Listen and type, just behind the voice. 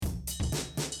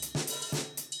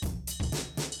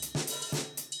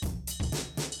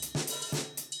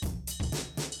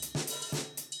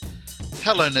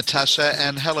Hello, Natasha,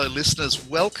 and hello, listeners.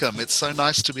 Welcome. It's so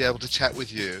nice to be able to chat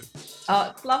with you.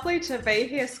 It's lovely to be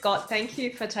here, Scott. Thank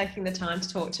you for taking the time to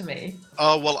talk to me.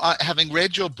 Oh, well, having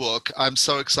read your book, I'm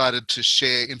so excited to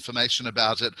share information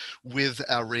about it with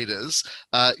our readers.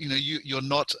 You're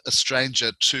not a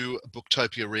stranger to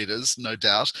Booktopia readers, no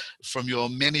doubt, from your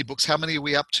many books. How many are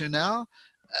we up to now?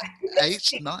 I think it's Eight,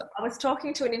 six. nine? I was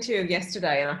talking to an interviewer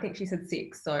yesterday, and I think she said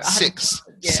six. So I haven't Six,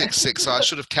 counted. Yeah. six, six. So I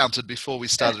should have counted before we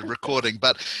started recording.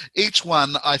 But each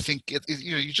one, I think,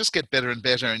 you just get better and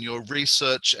better, and your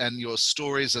research and your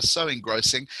stories are so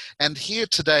engrossing. And here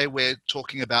today, we're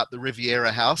talking about the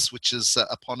Riviera House, which is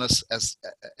upon us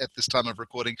at this time of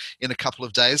recording in a couple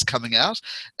of days, coming out.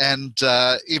 And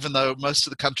even though most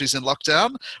of the country's in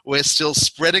lockdown, we're still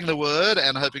spreading the word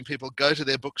and hoping people go to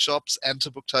their bookshops and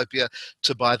to Booktopia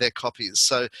to buy their copies.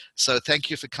 So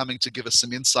thank you for coming to give us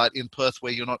some insight in Perth,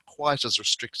 where you're not quite as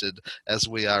restricted as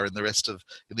we are in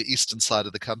the eastern side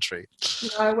of the country.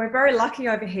 No, we're very lucky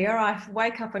over here. I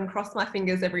wake up and cross my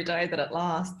fingers every day that it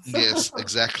lasts. Yes,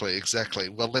 exactly.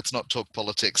 Well, let's not talk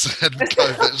politics and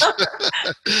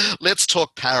COVID. Let's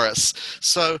talk Paris.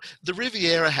 So the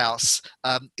Riviera House,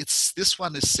 this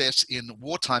one is set in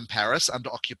wartime Paris under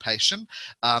occupation.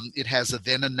 It has a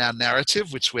then and now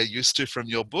narrative, which we're used to from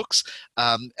your books,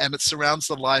 and it surrounds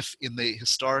the life in the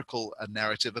historical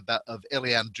narrative of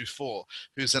Eliane Dufour,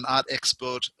 who's an art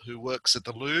expert who works at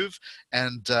the Louvre,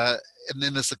 and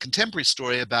then there's a contemporary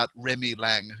story about Remy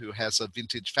Lang, who has a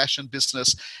vintage fashion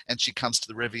business, and she comes to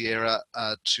the Riviera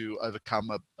to overcome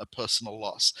a personal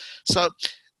loss. So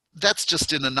that's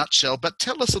just in a nutshell, but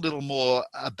tell us a little more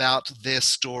about their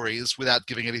stories, without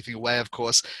giving anything away, of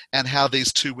course, and how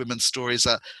these two women's stories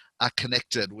are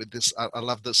connected with this. I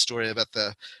love the story about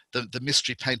the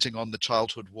mystery painting on the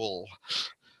childhood wall.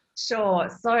 Sure.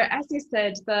 So, as you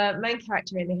said, the main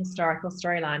character in the historical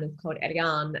storyline is called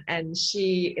Eliane, and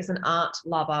she is an art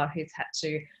lover who's had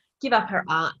to give up her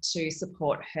art to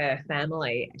support her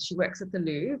family. She works at the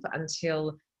Louvre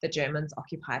until the Germans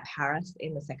occupy Paris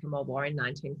in the Second World War in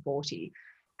 1940.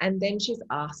 And then she's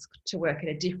asked to work at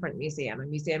a different museum, a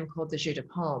museum called the Jeu de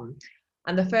Paume.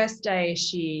 And the first day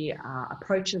she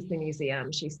approaches the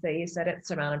museum, she sees that it's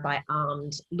surrounded by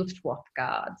armed Luftwaffe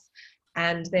guards.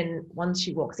 And then once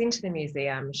she walks into the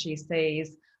museum, she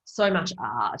sees so much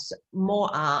art, more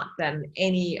art than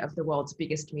any of the world's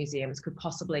biggest museums could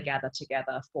possibly gather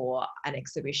together for an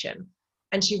exhibition.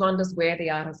 And she wonders where the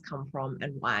art has come from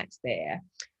and why it's there.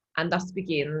 And thus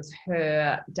begins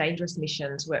her dangerous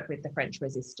mission to work with the French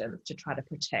resistance to try to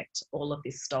protect all of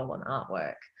this stolen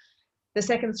artwork. The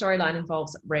second storyline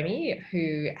involves Remy,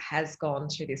 who has gone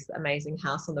to this amazing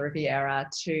house on the Riviera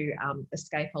to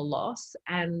escape a loss.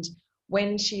 And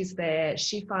when she's there,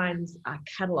 she finds a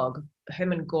catalogue,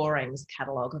 Hermann Göring's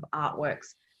catalogue of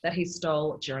artworks that he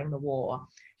stole during the war.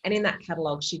 And in that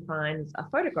catalogue, she finds a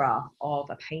photograph of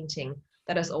a painting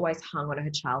that has always hung on her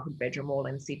childhood bedroom wall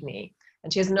in Sydney.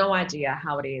 And she has no idea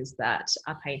how it is that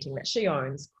a painting that she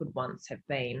owns could once have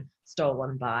been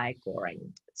stolen by Göring.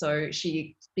 So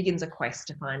she begins a quest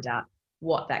to find out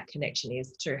what that connection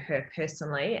is to her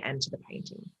personally and to the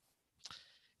painting.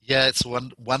 Yeah, it's a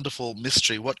wonderful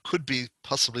mystery. What could be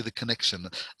possibly the connection?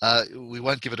 We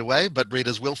won't give it away, but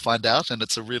readers will find out, and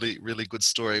it's a really, really good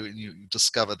story when you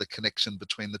discover the connection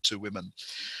between the two women.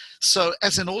 So,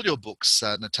 as in all your books,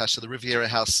 Natasha, the Riviera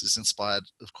House is inspired,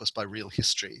 of course, by real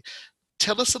history.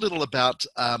 Tell us a little about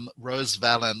Rose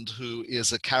Valland, who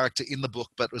is a character in the book,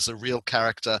 but was a real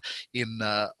character in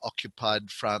occupied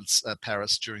France,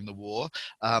 Paris, during the war.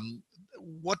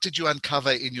 What did you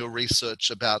uncover in your research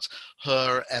about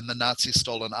her and the Nazi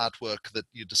stolen artwork that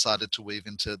you decided to weave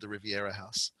into the Riviera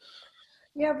House?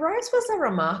 Yeah, Rose was a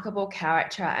remarkable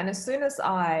character. And as soon as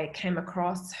I came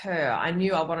across her, I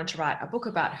knew I wanted to write a book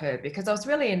about her because I was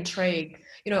really intrigued.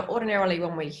 You know, ordinarily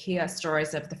when we hear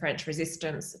stories of the French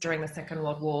resistance during the Second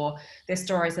World War, there's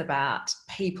stories about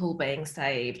people being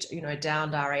saved, you know,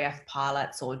 downed RAF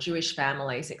pilots or Jewish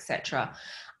families, etc.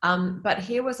 But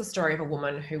here was a story of a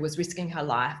woman who was risking her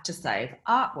life to save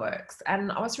artworks.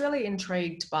 And I was really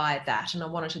intrigued by that, and I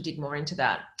wanted to dig more into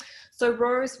that. So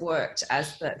Rose worked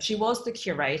she was the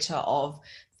curator of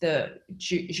the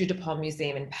Jeu de Paume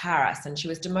Museum in Paris, and she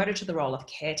was demoted to the role of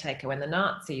caretaker when the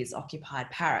Nazis occupied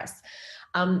Paris.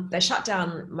 They shut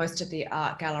down most of the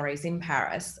art galleries in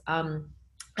Paris, and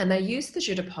they used the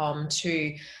Jeu de Paume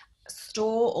to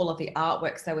restore all of the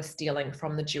artworks they were stealing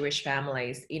from the Jewish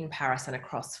families in Paris and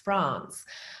across France.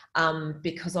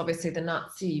 Because obviously the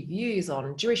Nazi views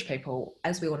on Jewish people,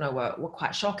 as we all know, were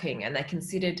quite shocking, and they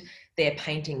considered their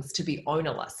paintings to be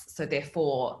ownerless, so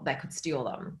therefore they could steal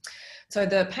them. So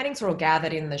the paintings were all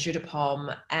gathered in the Jeu de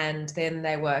Paume, and then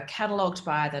they were catalogued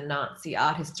by the Nazi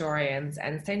art historians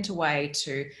and sent away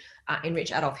to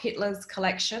enrich Adolf Hitler's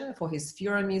collection for his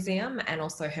Führer Museum, and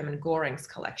also Hermann Göring's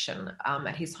collection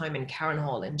at his home in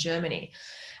Carenhall in Germany.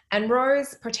 And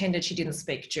Rose pretended she didn't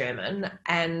speak German,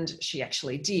 and she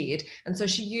actually did. And so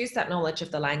she used that knowledge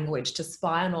of the language to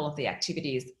spy on all of the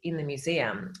activities in the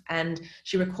museum. And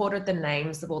she recorded the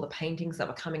names of all the paintings that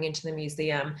were coming into the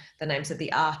museum, the names of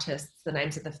the artists, the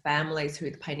names of the families who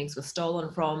the paintings were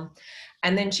stolen from.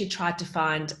 And then she tried to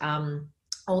find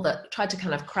tried to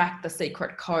kind of crack the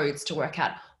secret codes to work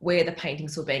out where the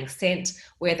paintings were being sent,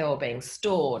 where they were being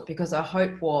stored, because her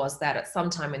hope was that at some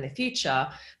time in the future,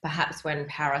 perhaps when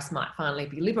Paris might finally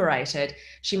be liberated,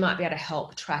 she might be able to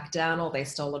help track down all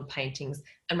these stolen paintings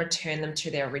and return them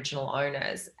to their original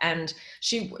owners. And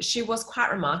she was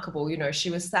quite remarkable. You know,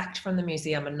 she was sacked from the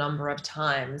museum a number of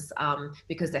times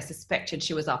because they suspected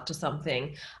she was up to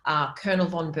something. Colonel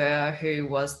von Boer, who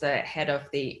was the head of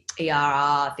the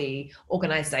ERR, the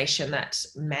organization that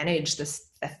managed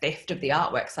the theft of the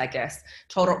artworks, I guess,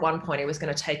 told her at one point he was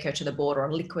going to take her to the border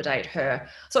and liquidate her.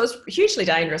 So it was hugely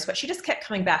dangerous, but she just kept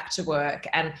coming back to work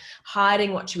and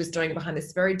hiding what she was doing behind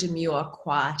this very demure,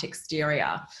 quiet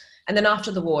exterior. And then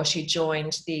after the war, she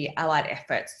joined the Allied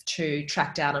efforts to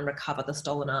track down and recover the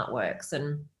stolen artworks.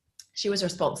 And she was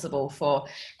responsible for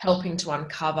helping to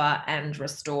uncover and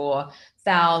restore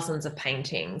thousands of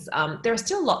paintings. There are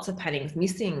still lots of paintings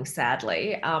missing,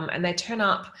 sadly, and they turn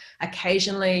up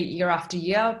occasionally year after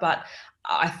year, but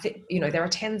I think, you know, there are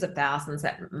tens of thousands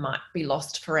that might be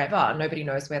lost forever. Nobody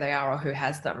knows where they are or who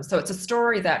has them. So it's a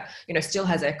story that, you know, still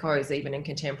has echoes even in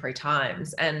contemporary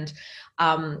times. And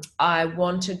I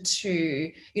wanted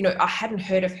to, you know, I hadn't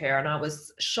heard of her, and I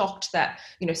was shocked that,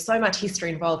 you know, so much history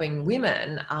involving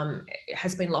women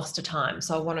has been lost to time.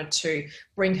 So I wanted to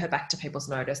bring her back to people's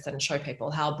notice and show people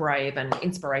how brave and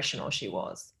inspirational she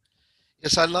was.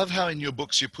 Yes, I love how in your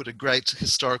books you put a great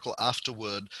historical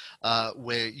afterword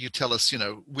where you tell us, you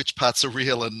know, which parts are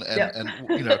real and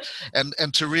you know,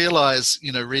 and to realize,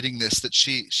 you know, reading this, that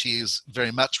she is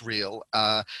very much real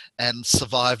and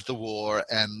survived the war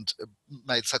and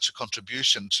made such a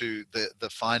contribution to the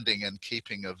finding and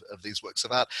keeping of these works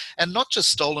of art, and not just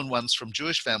stolen ones from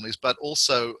Jewish families, but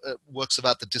also works of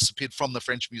art that disappeared from the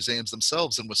French museums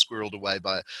themselves and were squirreled away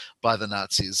by the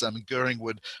Nazis. I mean, Goering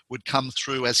would come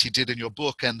through, as he did in your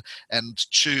book, and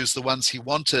choose the ones he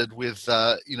wanted, with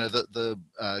you know, the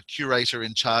curator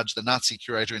in charge, the Nazi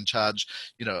curator in charge,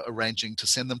 you know, arranging to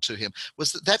send them to him.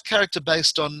 Was that character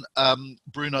based on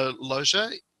Bruno Loggia?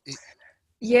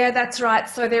 Yeah, that's right.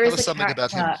 So there is a character,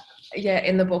 about him. Yeah,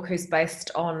 in the book who's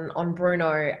based on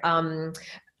Bruno.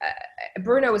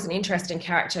 Bruno was an interesting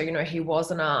character. You know, he was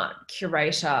an art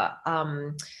curator,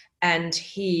 and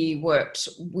he worked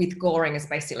with Goring as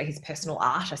basically his personal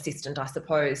art assistant, I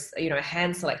suppose. You know,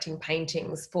 hand selecting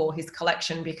paintings for his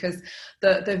collection, because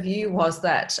the view was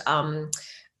that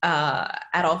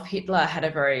Adolf Hitler had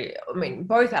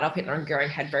both Adolf Hitler and Goering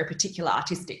had very particular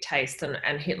artistic tastes,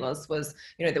 and Hitler's was,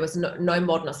 you know, there was no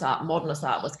modernist art. Modernist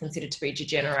art was considered to be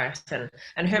degenerate,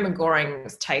 and Hermann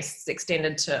Goring's tastes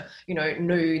extended to, you know,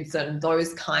 nudes and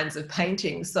those kinds of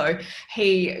paintings. So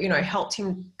he, you know, helped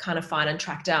him kind of find and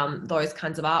track down those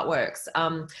kinds of artworks.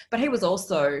 But he was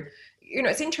also, you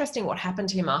know, it's interesting what happened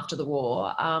to him after the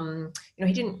war. You know,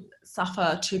 he didn't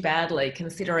suffer too badly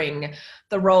considering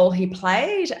the role he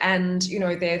played. And, you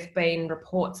know, there've been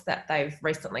reports that they've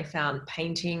recently found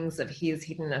paintings of his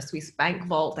hidden in a Swiss bank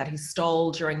vault that he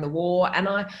stole during the war. And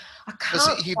I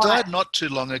can't. He died not too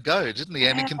long ago, didn't he?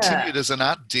 And he continued as an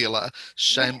art dealer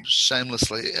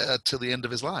shamelessly till the end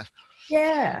of his life.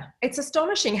 Yeah, it's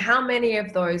astonishing how many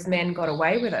of those men got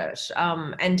away with it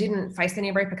and didn't face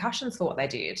any repercussions for what they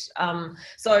did.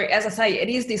 So, as I say, it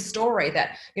is this story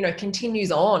that, you know, continues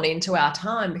on into our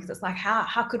time, because it's like,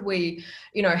 how could we,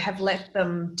 you know, have let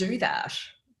them do that?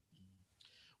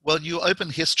 Well, you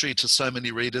open history to so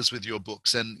many readers with your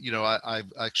books, and you know, I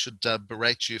should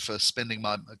berate you for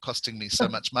costing me so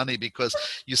much money, because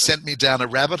you sent me down a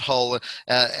rabbit hole,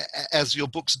 as your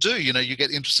books do. You know, you get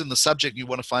interested in the subject, you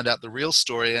want to find out the real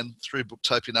story, and through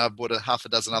Booktopia I've bought half a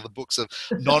dozen other books of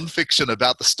non-fiction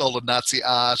about the stolen Nazi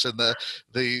art and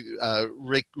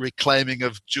the reclaiming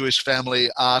of Jewish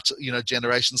family art, you know,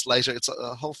 generations later.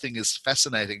 The whole thing is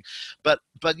fascinating, but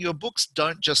your books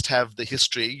don't just have the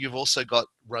history. You've also got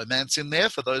romance in there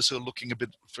for those who are looking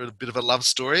for a bit of a love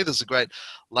story. There's a great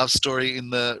love story in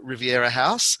the Riviera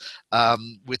house,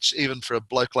 which even for a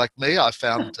bloke like me, I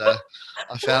found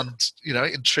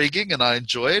intriguing, and I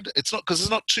enjoyed. It's not because it's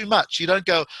not too much. You don't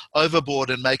go overboard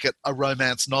and make it a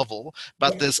romance novel,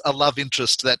 but there's a love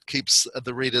interest that keeps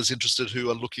the readers interested who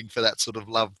are looking for that sort of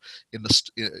love in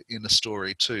the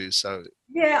story too. So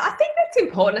yeah, I think that's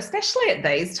important, especially at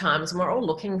these times when we're all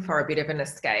looking for a bit of an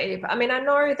escape. I mean, I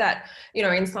know that,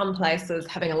 in some places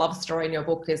having a love story in your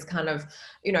book is kind of,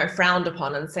 frowned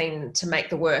upon and seen to make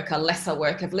the work a lesser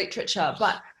work of literature.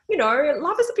 But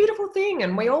love is a beautiful thing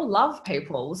and we all love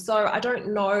people. So I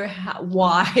don't know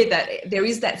why that there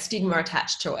is that stigma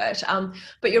attached to it.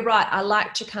 But you're right. I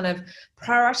like to kind of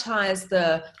prioritize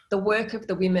the work of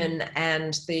the women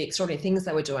and the extraordinary things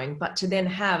they were doing, but to then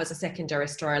have as a secondary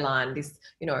storyline this,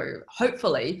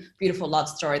 hopefully beautiful love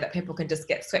story that people can just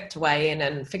get swept away in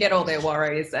and forget all their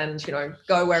worries and,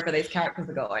 go wherever these characters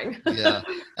are going. Yeah.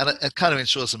 And it kind of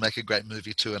ensures to make a great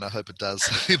movie too, and I hope it does.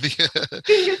 Fingers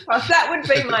crossed. That would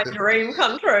be my dream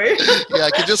come true. Yeah,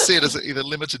 I can just see it as either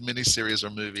limited miniseries or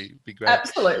movie. It'd be great.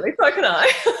 Absolutely. So can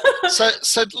I.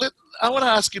 I want to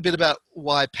ask you a bit about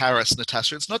why Paris,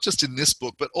 Natasha. It's not just in this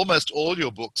book, but almost all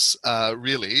your books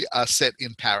really are set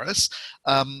in Paris.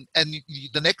 And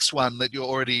the next one that you're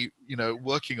already,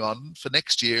 working on for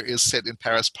next year is set in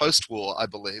Paris post-war, I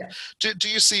believe. Yeah. Do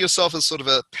you see yourself as sort of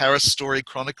a Paris story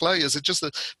chronicler? Is it just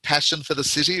a passion for the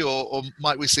city, or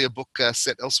might we see a book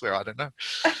set elsewhere? I don't know.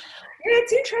 Yeah,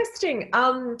 it's interesting.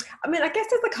 I guess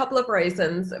there's a couple of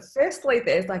reasons. Firstly,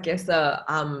 there's, I guess,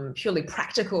 a purely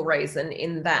practical reason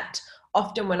in that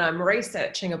often when I'm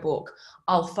researching a book,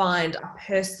 I'll find a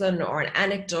person or an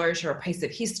anecdote or a piece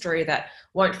of history that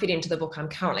won't fit into the book I'm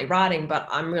currently writing, but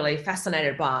I'm really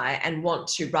fascinated by and want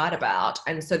to write about.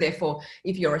 And so therefore,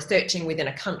 if you're researching within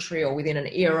a country or within an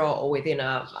era or within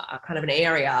a kind of an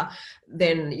area,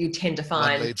 then you tend to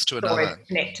find stories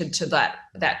connected to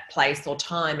that place or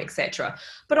time, etc.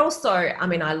 But also,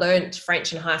 I learned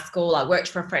French in high school. I worked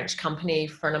for a French company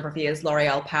for a number of years,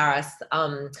 L'Oréal Paris,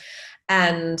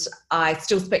 and I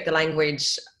still speak the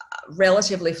language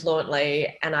relatively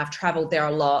fluently, and I've traveled there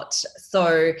a lot.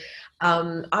 So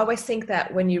I always think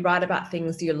that when you write about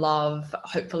things you love,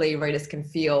 hopefully readers can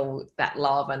feel that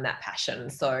love and that passion.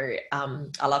 So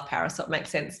I love Paris, so it makes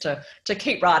sense to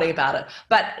keep writing about it.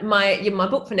 But my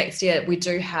book for next year, we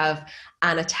do have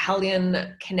an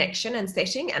Italian connection and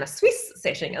setting and a Swiss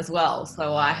setting as well.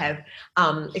 So I have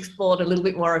explored a little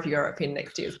bit more of Europe in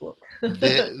next year's book.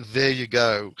 There you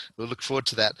go. We'll look forward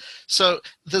to that. So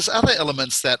there's other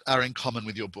elements that are in common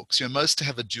with your books. Most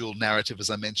have a dual narrative,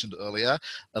 as I mentioned earlier,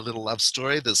 a little love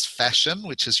story. There's fashion,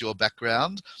 which is your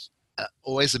background.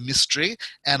 Always a mystery,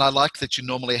 and I like that you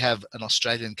normally have an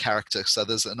Australian character, so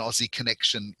there's an Aussie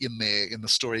connection in there in the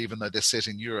story, even though they're set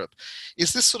in Europe.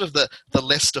 Is this sort of the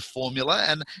Leicester formula,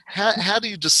 and how do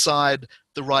you decide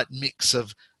the right mix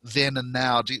of then and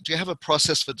now? Do you have a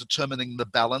process for determining the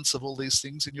balance of all these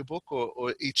things in your book,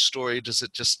 or each story, does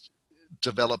it just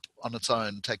develop on its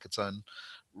own, take its own?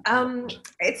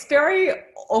 It's very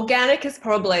organic is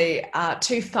probably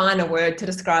too fine a word to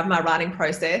describe my writing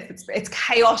process. It's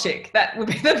chaotic. That would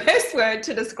be the best word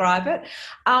to describe it.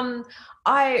 I'm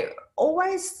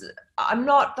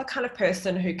not the kind of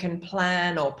person who can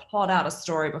plan or plot out a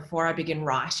story before I begin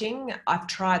writing. I've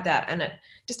tried that and it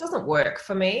just doesn't work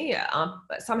for me.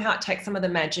 But somehow it takes some of the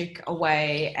magic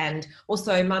away, and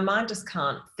also my mind just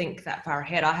can't think that far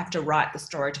ahead. I have to write the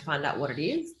story to find out what it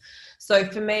is. So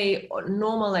for me,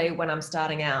 normally when I'm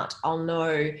starting out, I'll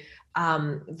know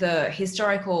the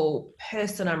historical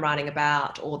person I'm writing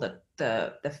about, or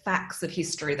the facts of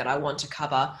history that I want to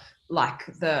cover, like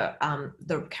the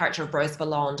character of Rose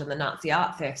Valland and the Nazi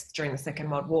art thefts during the Second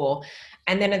World War.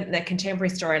 And then in the contemporary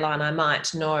storyline, I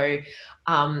might know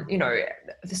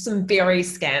there's some very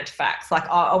scant facts. Like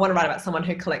I want to write about someone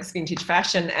who collects vintage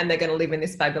fashion and they're going to live in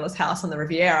this fabulous house on the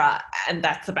Riviera, and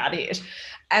that's about it.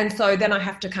 And so then I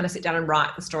have to kind of sit down and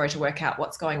write the story to work out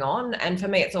what's going on. And for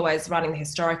me, it's always writing the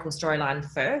historical storyline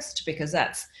first, because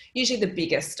that's usually the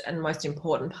biggest and most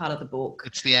important part of the book.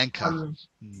 It's the anchor.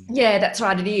 Yeah, that's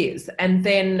right, it is. And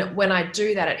then when I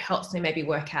do that, it helps me maybe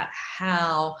work out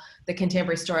how the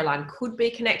contemporary storyline could be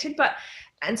connected.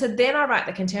 And so then I write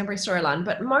the contemporary storyline,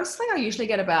 but mostly I usually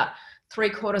get about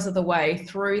 3/4 of the way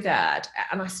through that,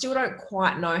 and I still don't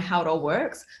quite know how it all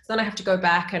works. So then I have to go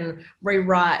back and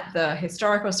rewrite the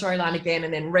historical storyline again,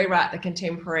 and then rewrite the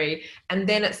contemporary, and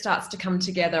then it starts to come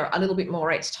together a little bit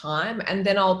more each time. And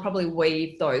then I'll probably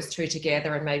weave those two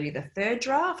together in maybe the third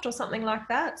draft or something like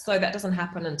that. So that doesn't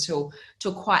happen until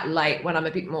quite late, when I'm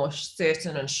a bit more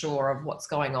certain and sure of what's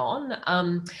going on.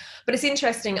 But it's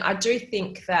interesting. I do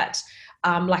think that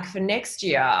like for next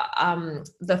year,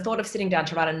 the thought of sitting down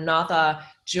to write another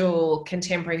dual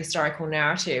contemporary historical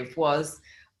narrative was,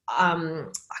 I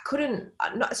couldn't,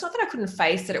 it's not that I couldn't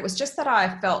face it. It was just that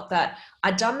I felt that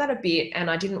I'd done that a bit,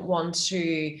 and I didn't want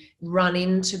to run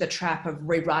into the trap of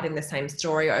rewriting the same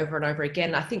story over and over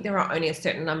again. I think there are only a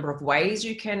certain number of ways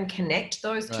you can connect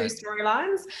those two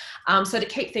storylines. So to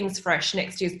keep things fresh,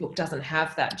 next year's book doesn't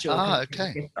have that dual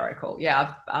historical.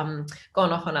 Yeah, I've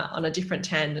gone off on a different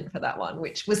tangent for that one,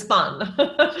 which was fun.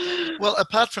 Well,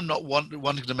 apart from not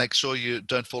wanting to make sure you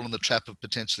don't fall in the trap of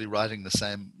potentially writing the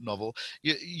same novel,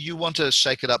 you want to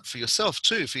shake it up for yourself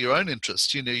too, for your own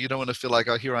interest. You know, you don't want to feel like,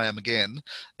 oh, here I am again.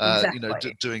 Exactly. You know,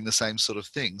 doing the same sort of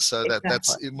thing. So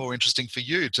that's more interesting for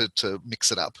you to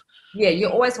mix it up. Yeah, you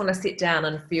always want to sit down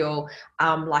and feel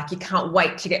like you can't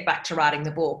wait to get back to writing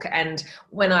the book. And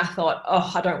when I thought,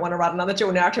 oh, I don't want to write another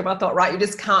dual narrative, I thought, right, you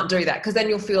just can't do that, because then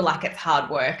you'll feel like it's hard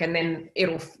work, and then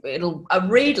it'll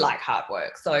read like hard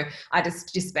work. So I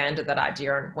just disbanded that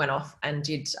idea and went off and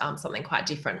did something quite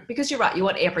different. Because you're right, you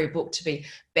want every book to be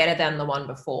better than the one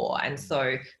before. And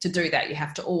so to do that, you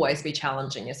have to always be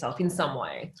challenging yourself in some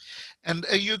way. And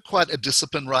are you quite a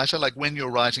disciplined writer? Like when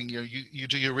you're writing, you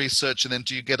do your research, and then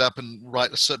do you get up and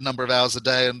write a certain number of hours a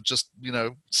day and just,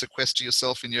 sequester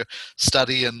yourself in your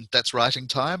study, and that's writing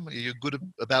time? Are you good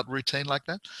about routine like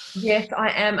that? Yes, I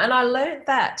am. And I learned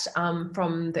that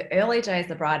from the early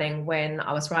days of writing, when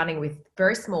I was writing with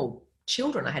very small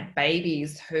children. I had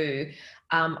babies who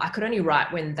I could only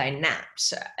write when they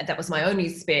napped. That was my only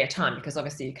spare time, because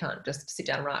obviously you can't just sit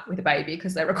down and write with a baby,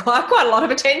 because they require quite a lot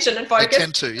of attention and focus. They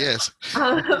tend to, yes.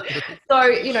 So,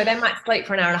 they might sleep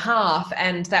for an hour and a half,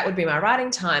 and that would be my writing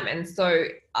time. And so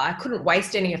I couldn't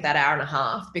waste any of that hour and a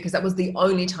half, because that was the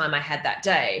only time I had that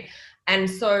day. And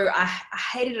so I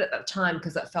hated it at the time,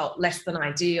 because it felt less than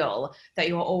ideal that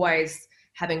you were always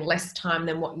having less time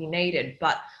than what you needed.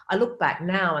 But I look back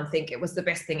now and think it was the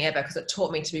best thing ever, because it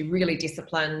taught me to be really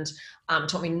disciplined,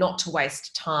 taught me not to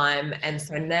waste time. And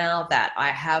so now that I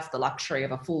have the luxury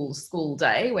of a full school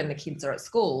day when the kids are at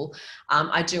school,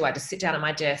 I just sit down at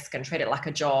my desk and treat it like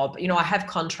a job. I have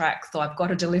contracts, so I've got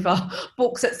to deliver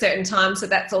books at certain times. So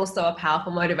that's also a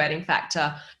powerful motivating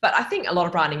factor. But I think a lot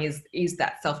of writing is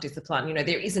that self-discipline.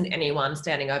 There isn't anyone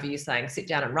standing over you saying, sit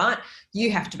down and write.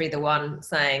 You have to be the one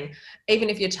saying, even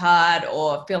if you're tired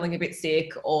or feeling a bit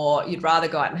sick, or you'd rather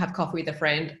go out and have coffee with a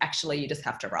friend, actually you just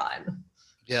have to write.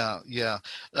 Yeah.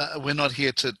 We're not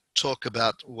here to talk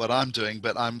about what I'm doing,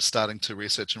 but I'm starting to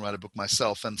research and write a book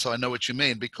myself. And so I know what you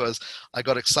mean, because I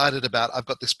got excited about, I've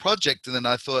got this project, and then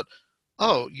I thought,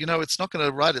 oh, it's not going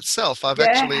to write itself. I've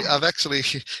actually,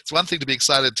 it's one thing to be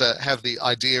excited to have the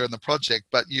idea and the project,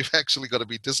 but you've actually got to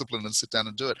be disciplined and sit down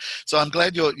and do it. So I'm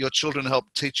glad your children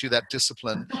helped teach you that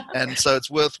discipline. And so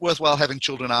it's worthwhile having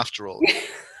children after all.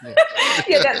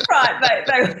 Yeah, that's right.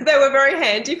 They were very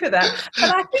handy for that. But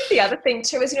I think the other thing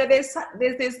too is, there's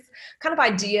this kind of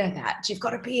idea that you've got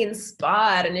to be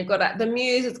inspired, and the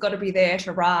muse has got to be there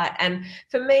to write. And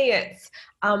for me, it's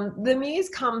the muse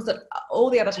comes at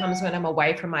all the other times when I'm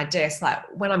away from my desk. Like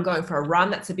when I'm going for a run,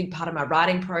 that's a big part of my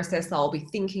writing process. I'll be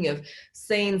thinking of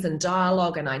scenes and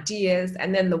dialogue and ideas,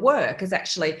 and then the work is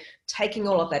actually taking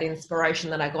all of that inspiration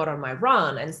that I got on my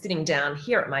run and sitting down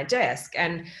here at my desk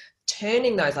and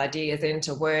turning those ideas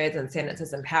into words and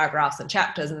sentences and paragraphs and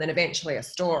chapters, and then eventually a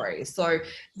story. So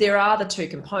there are the two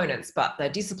components, but the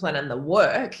discipline and the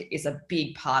work is a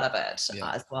big part of it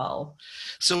as well.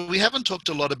 So we haven't talked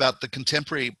a lot about the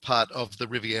contemporary part of the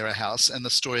Riviera House and the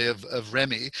story of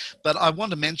Remy, but I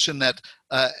want to mention that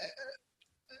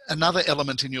another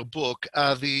element in your book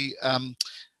are the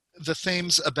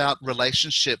themes about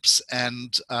relationships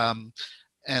and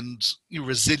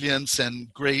resilience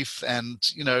and grief and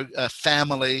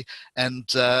family,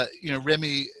 and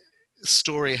Remy's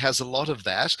story has a lot of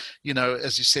that.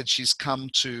 As you said, she's come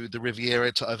to the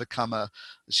Riviera to overcome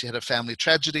she had a family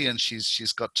tragedy, and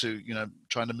she's got to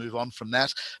trying to move on from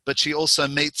that, but she also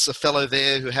meets a fellow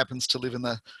there who happens to live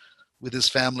with his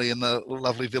family in the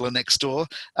lovely villa next door.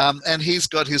 And he's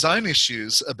got his own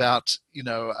issues about,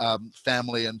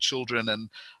 family and children, and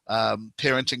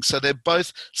parenting. So they're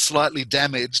both slightly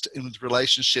damaged in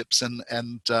relationships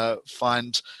and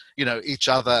find each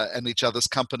other and each other's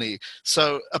company.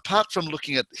 So apart from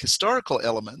looking at historical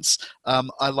elements,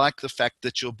 I like the fact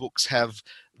that your books have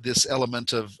this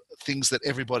element of things that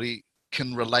everybody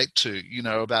can relate to,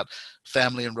 about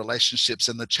family and relationships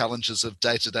and the challenges of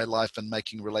day-to-day life and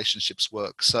making relationships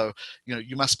work. So,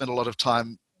 you must spend a lot of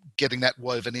time getting that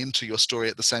woven into your story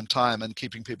at the same time and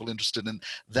keeping people interested in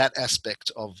that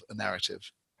aspect of a narrative.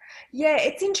 Yeah,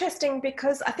 it's interesting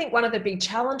because I think one of the big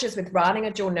challenges with writing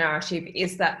a dual narrative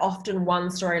is that often one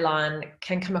storyline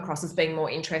can come across as being more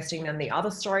interesting than the other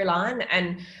storyline.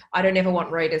 And I don't ever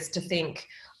want readers to think,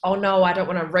 oh no, I don't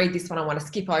want to read this one. I want to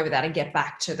skip over that and get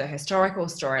back to the historical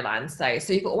storyline, say.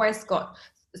 So you've always got,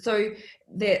 so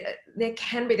there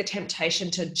can be the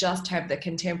temptation to just have the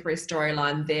contemporary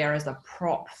storyline there as a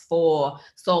prop for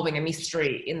solving a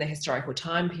mystery in the historical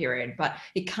time period. But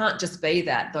it can't just be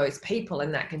that. Those people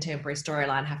in that contemporary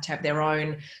storyline have to have their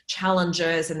own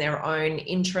challenges and their own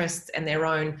interests and their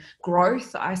own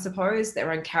growth, I suppose,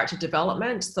 their own character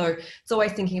development. So it's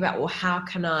always thinking about, well, how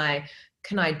can I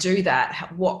do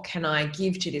that? What can I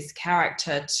give to this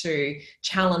character to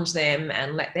challenge them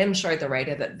and let them show the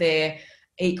reader that they're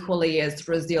equally as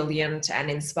resilient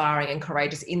and inspiring and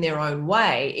courageous in their own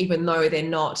way, even though they're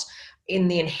not in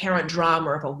the inherent drama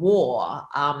of a war.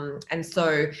 And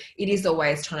so it is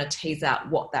always trying to tease out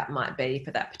what that might be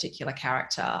for that particular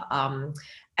character.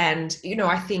 And,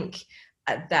 I think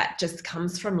that just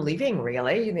comes from living,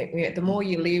 really. The more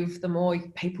you live, the more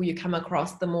people you come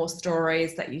across, the more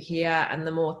stories that you hear, and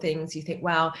the more things you think,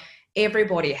 wow,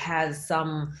 everybody has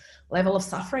some level of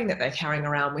suffering that they're carrying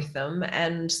around with them.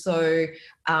 And so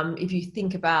if you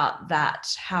think about that,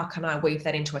 how can I weave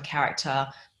that into a character,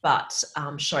 but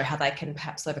show how they can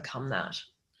perhaps overcome that?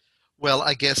 Well,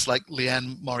 I guess like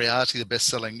Leanne Moriarty, the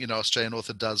best-selling, Australian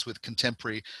author, does with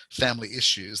contemporary family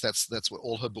issues. That's what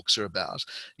all her books are about.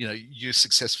 You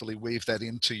successfully weave that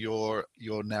into your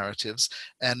narratives.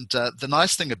 And the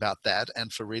nice thing about that,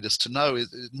 and for readers to know,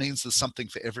 is it means there's something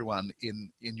for everyone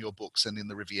in your books and in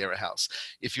the Riviera House.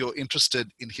 If you're interested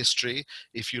in history,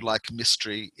 if you like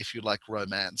mystery, if you like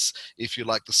romance, if you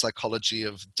like the psychology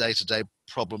of day-to-day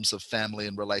problems of family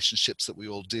and relationships that we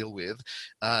all deal with,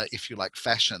 if you like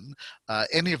fashion,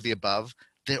 any of the above,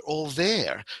 they're all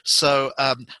there. So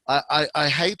I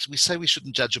hate, we say we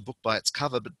shouldn't judge a book by its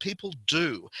cover, but people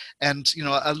do. And,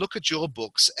 I look at your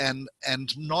books and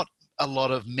not a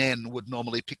lot of men would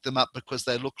normally pick them up because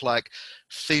they look like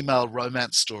female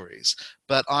romance stories.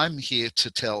 But I'm here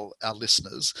to tell our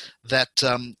listeners that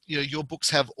your books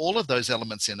have all of those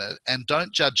elements in it, and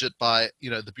don't judge it by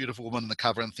the beautiful woman on the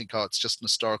cover and think, oh, it's just an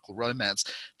historical romance.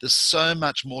 There's so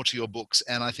much more to your books,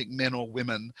 and I think men or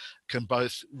women can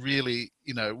both really,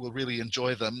 will really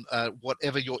enjoy them.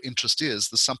 Whatever your interest is,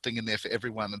 there's something in there for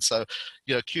everyone. And so,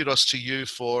 kudos to you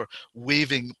for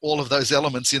weaving all of those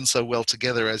elements in so well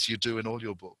together as you do in all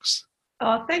your books.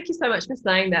 Oh, thank you so much for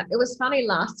saying that. It was funny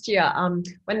last year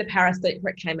when The Paris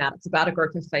Secret came out. It's about a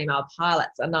group of female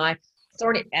pilots, and I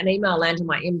saw an email land in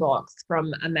my inbox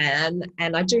from a man,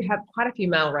 and I do have quite a few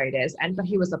male readers, but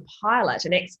he was a pilot,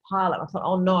 an ex-pilot. I thought,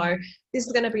 oh no, this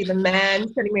is going to be the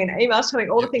man sending me an email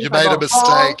telling all the things you made a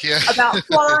mistake, yeah, about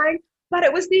flying. But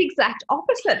it was the exact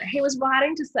opposite. He was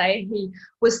writing to say he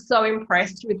was so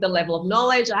impressed with the level of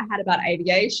knowledge I had about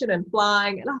aviation and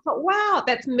flying. And I thought, wow,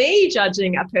 that's me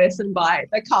judging a person by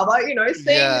the cover, seeing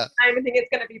the name and think it's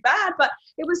going to be bad. But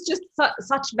it was just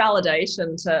such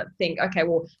validation to think, okay,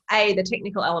 well, A, the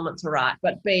technical elements are right,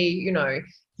 but B,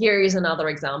 here is another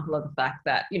example of the fact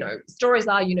that, stories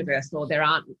are universal. There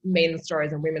aren't men's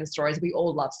stories and women's stories. We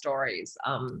all love stories.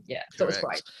 So it was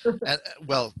great. And,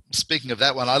 well, speaking of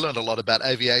that one, I learned a lot about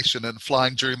aviation and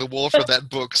flying during the war from that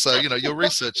book. So, your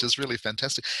research is really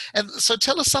fantastic. And so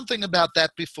tell us something about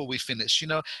that before we finish.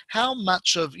 How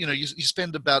much of, you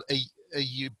spend about a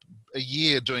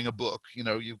year doing a book,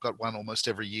 you've got one almost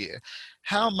every year.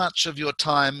 How much of your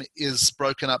time is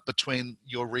broken up between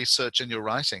your research and your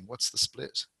writing? What's the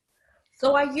split?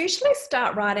 So I usually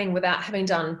start writing without having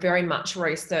done very much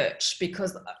research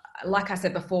because, like I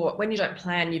said before, when you don't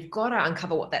plan, you've got to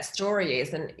uncover what that story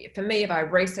is. And for me, if I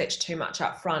research too much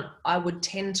up front, I would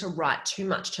tend to write too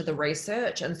much to the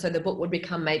research. And so the book would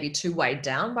become maybe too weighed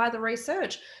down by the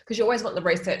research, because you always want the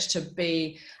research to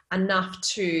be enough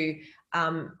to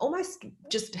almost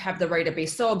just have the reader be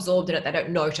so absorbed in it they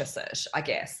don't notice it, I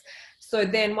guess. So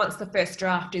then once the first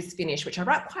draft is finished, which I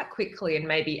write quite quickly in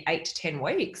maybe 8 to 10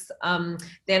 weeks,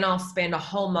 then I'll spend a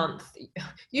whole month,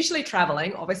 usually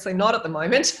traveling, obviously not at the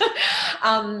moment,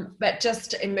 but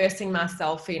just immersing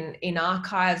myself in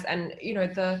archives. And, you know,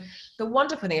 the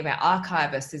wonderful thing about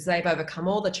archivists is they've overcome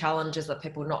all the challenges of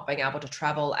people not being able to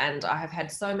travel. And I have had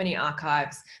so many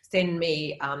archives send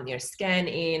me, scan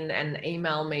in and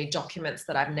email me documents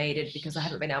that I've needed because I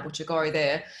haven't been able to go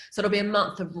there. So it'll be a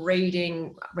month of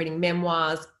reading memoirs,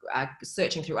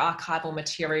 searching through archival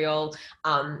material,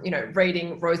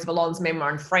 reading Rose Valland's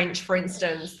memoir in French, for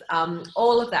instance,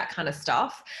 all of that kind of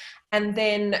stuff. And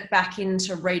then back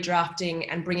into redrafting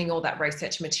and bringing all that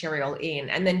research material in,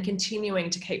 and then continuing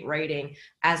to keep reading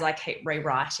as I keep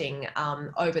rewriting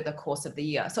over the course of the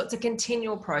year. So it's a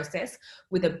continual process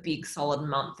with a big solid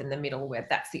month in the middle where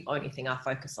that's the only thing I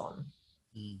focus on.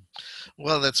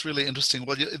 Well, that's really interesting.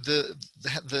 Well,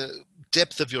 the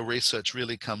depth of your research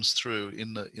really comes through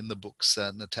in the books,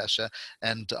 Natasha.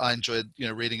 And I enjoyed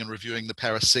reading and reviewing The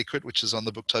Paris Secret, which is on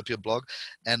the Booktopia blog,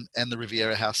 and the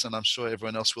Riviera House, and I'm sure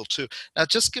everyone else will too. Now,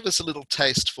 just give us a little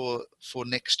taste for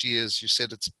next year's. You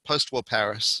said it's post-war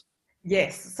Paris.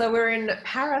 Yes, so we're in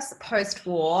Paris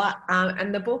post-war,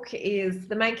 and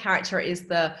the main character is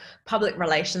the public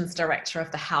relations director of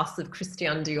the House of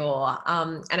Christian Dior,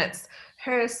 and it's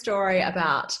her story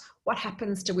about what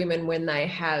happens to women when they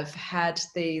have had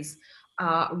these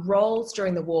roles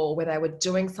during the war where they were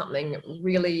doing something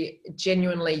really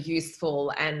genuinely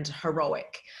useful and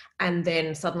heroic. And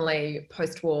then suddenly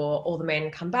post-war, all the men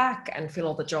come back and fill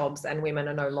all the jobs, and women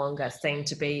are no longer seen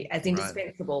to be as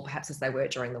indispensable perhaps as they were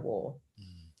during the war.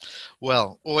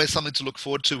 Well, always something to look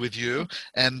forward to with you.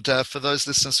 And for those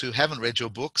listeners who haven't read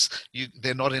your books,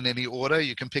 they're not in any order.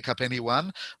 You can pick up any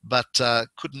one, but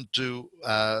couldn't do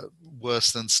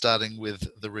worse than starting with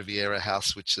The Riviera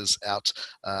House, which is out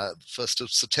 1st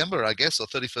of September, I guess, or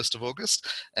 31st of August.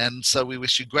 And so we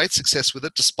wish you great success with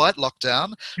it, despite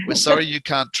lockdown. We're sorry you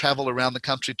can't travel around the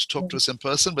country to talk to us in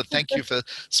person, but thank you for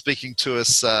speaking to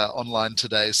us online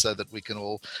today so that we can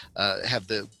all have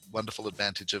the wonderful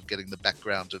advantage of getting the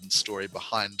background and story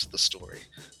behind the story.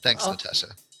 Thanks, Natasha.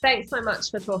 Thanks so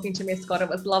much for talking to me, Scott. It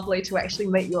was lovely to actually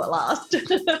meet you at last.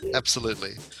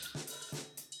 Absolutely.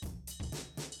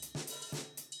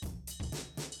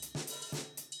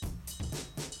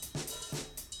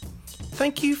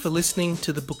 Thank you for listening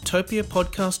to the Booktopia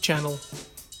podcast channel.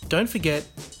 Don't forget,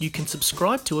 you can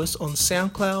subscribe to us on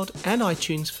SoundCloud and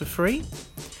iTunes for free,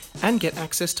 and get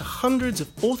access to hundreds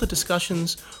of author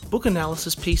discussions, book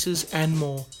analysis pieces, and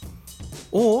more.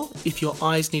 Or, if your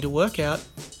eyes need a workout,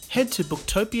 head to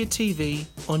Booktopia TV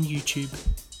on YouTube.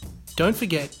 Don't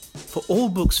forget, for all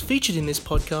books featured in this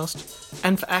podcast,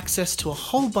 and for access to a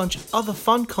whole bunch of other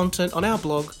fun content on our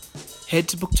blog, head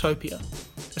to Booktopia,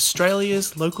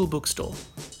 Australia's local bookstore,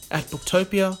 at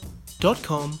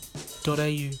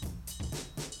booktopia.com.au.